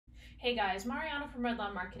Hey guys, Mariana from Red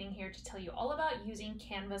Lawn Marketing here to tell you all about using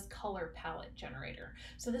Canva's color palette generator.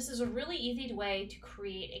 So this is a really easy way to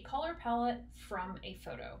create a color palette from a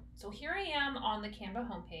photo. So here I am on the Canva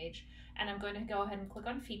homepage, and I'm going to go ahead and click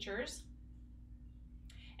on features,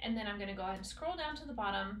 and then I'm going to go ahead and scroll down to the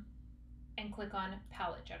bottom and click on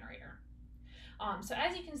palette generator. So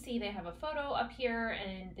as you can see, they have a photo up here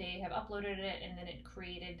and they have uploaded it, and then it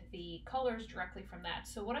created the colors directly from that.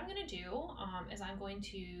 So what I'm going to do is I'm going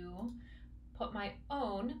to put my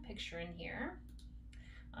own picture in here.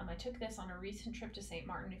 I took this on a recent trip to St.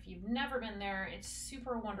 Martin. If you've never been there, it's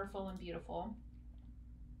super wonderful and beautiful.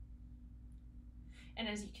 And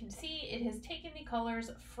as you can see, it has taken the colors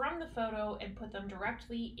from the photo and put them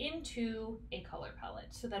directly into a color palette.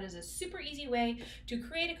 So that is a super easy way to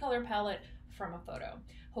create a color palette from a photo.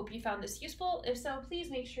 Hope you found this useful. If so,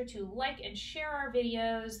 please make sure to like and share our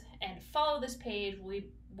videos and follow this page.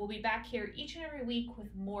 We'll be back here each and every week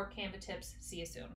with more Canva tips. See you soon.